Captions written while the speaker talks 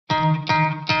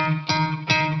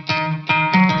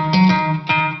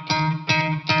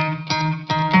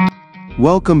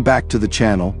Welcome back to the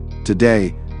channel.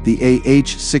 Today, the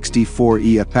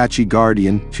AH-64E Apache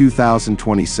Guardian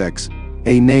 2026,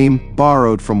 a name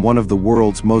borrowed from one of the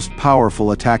world's most powerful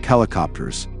attack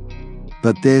helicopters.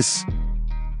 But this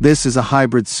is a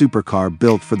hybrid supercar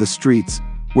built for the streets,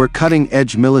 where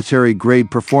cutting-edge military-grade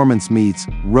performance meets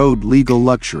road-legal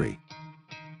luxury.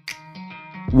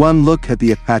 One look at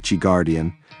the Apache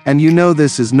Guardian, and you know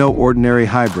this is no ordinary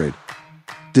hybrid.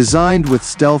 Designed with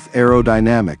stealth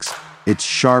aerodynamics, its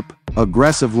sharp,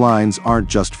 aggressive lines aren't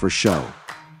just for show.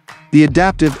 The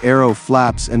adaptive aero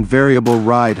flaps and variable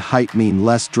ride height mean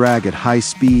less drag at high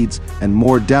speeds and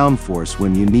more downforce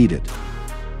when you need it.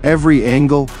 Every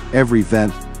angle, every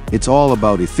vent, it's all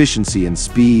about efficiency and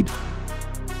speed.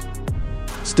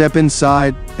 Step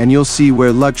inside, and you'll see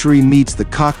where luxury meets the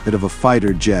cockpit of a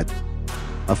fighter jet.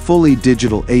 A fully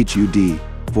digital HUD,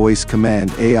 voice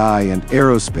command AI and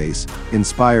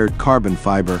aerospace-inspired carbon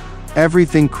fiber,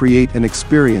 everything create an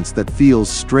experience that feels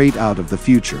straight out of the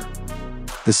future.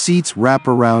 The seats wrap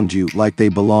around you like they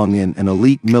belong in an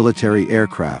elite military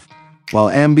aircraft, while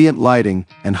ambient lighting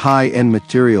and high-end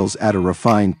materials add a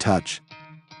refined touch.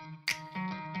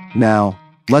 Now,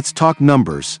 let's talk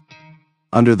numbers.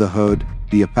 Under the hood,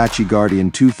 the Apache Guardian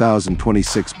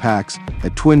 2026 packs a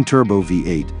twin-turbo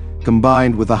V8,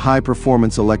 combined with a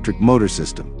high-performance electric motor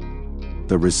system.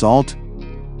 The result?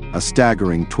 A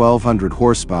staggering 1,200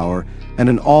 horsepower and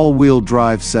an all-wheel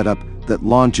drive setup that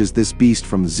launches this beast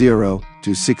from 0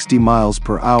 to 60 miles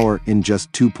per hour in just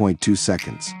 2.2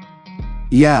 seconds.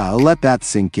 Yeah, let that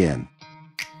sink in.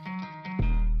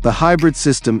 The hybrid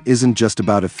system isn't just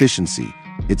about efficiency,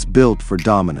 it's built for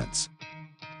dominance.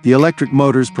 The electric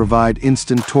motors provide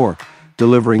instant torque,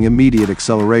 delivering immediate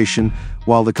acceleration,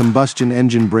 while the combustion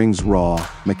engine brings raw,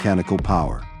 mechanical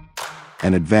power.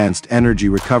 An advanced energy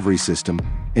recovery system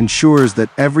ensures that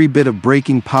every bit of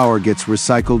braking power gets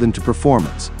recycled into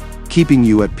performance, keeping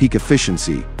you at peak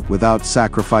efficiency without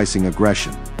sacrificing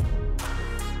aggression.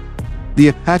 The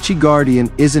Apache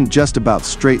Guardian isn't just about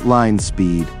straight-line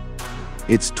speed.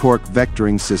 Its torque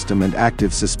vectoring system and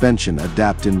active suspension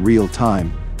adapt in real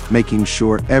time, making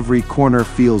sure every corner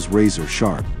feels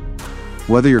razor-sharp.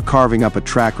 Whether you're carving up a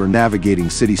track or navigating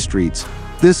city streets,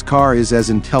 this car is as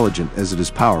intelligent as it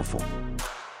is powerful.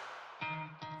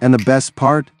 And the best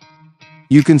part?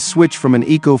 You can switch from an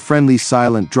eco-friendly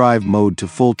silent drive mode to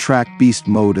full-track beast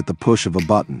mode at the push of a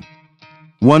button.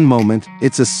 One moment,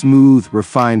 it's a smooth,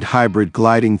 refined hybrid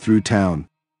gliding through town.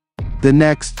 The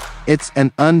next, it's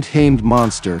an untamed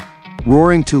monster,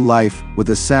 roaring to life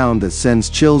with a sound that sends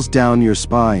chills down your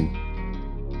spine.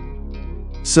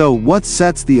 So, what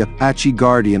sets the Apache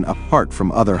Guardian apart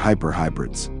from other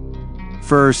hyper-hybrids?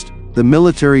 First, the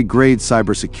military-grade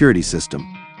cybersecurity system,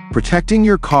 protecting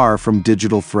your car from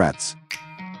digital threats.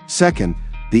 Second,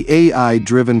 the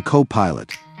AI-driven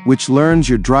co-pilot, which learns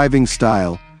your driving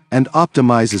style and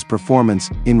optimizes performance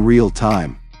in real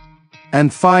time.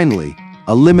 And finally,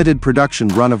 a limited production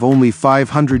run of only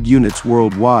 500 units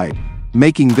worldwide,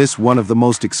 making this one of the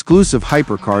most exclusive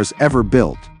hypercars ever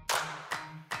built.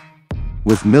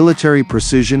 With military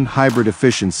precision, hybrid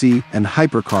efficiency, and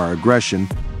hypercar aggression,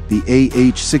 the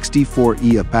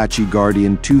AH-64E Apache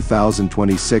Guardian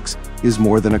 2026 is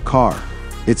more than a car.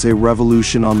 It's a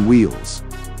revolution on wheels.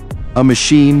 A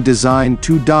machine designed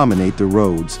to dominate the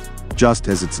roads, just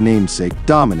as its namesake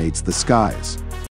dominates the skies.